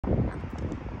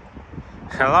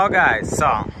Hello guys,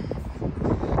 so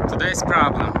today's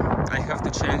problem, I have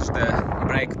to change the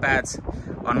brake pads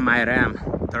on my Ram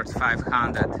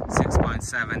 3500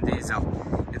 6.7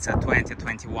 diesel. It's a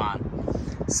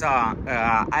 2021. So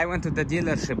I went to the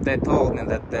dealership. They told me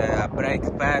that the brake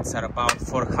pads are about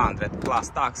 400 plus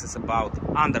tax is about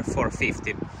under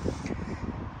 450.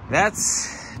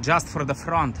 That's just for the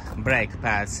front brake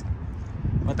pads,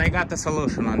 but I got a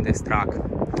solution on this truck.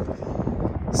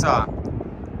 So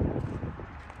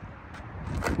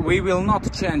we will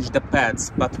not change the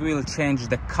pads, but we will change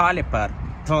the caliper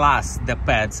plus the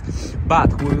pads.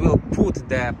 But we will put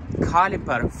the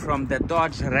caliper from the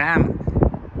Dodge Ram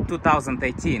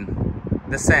 2018,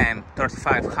 the same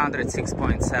 3500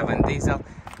 6.7 diesel.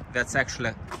 That's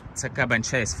actually, it's a cab and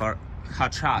chase for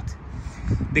hot shot,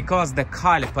 because the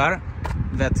caliper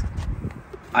that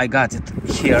I got it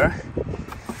here,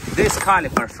 this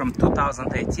caliper from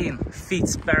 2018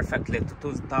 fits perfectly to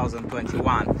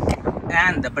 2021,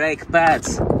 and the brake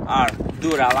pads are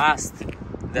Duralast.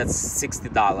 That's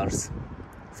 $60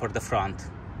 for the front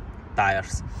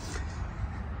tires.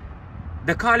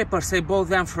 The calipers, I bought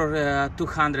them for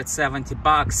 270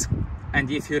 bucks, and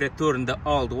if you return the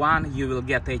old one you will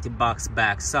get 80 bucks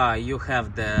back. So you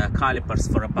have the calipers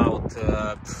for about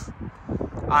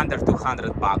under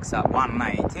 200 bucks,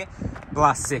 190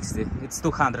 plus 60, it's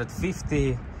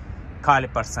 250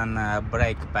 calipers and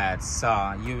brake pads.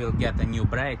 So you will get a new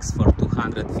brakes for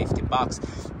 250 bucks,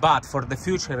 but for the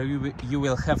future you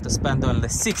will have to spend only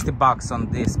 60 bucks on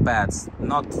these pads,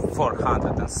 not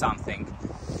 400 and something.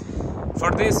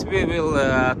 For this we will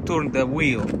turn the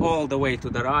wheel all the way to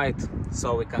the right,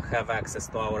 so we can have access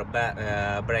to our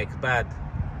brake pad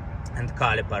and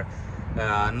caliper.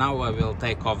 Now I will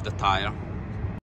take off the tire.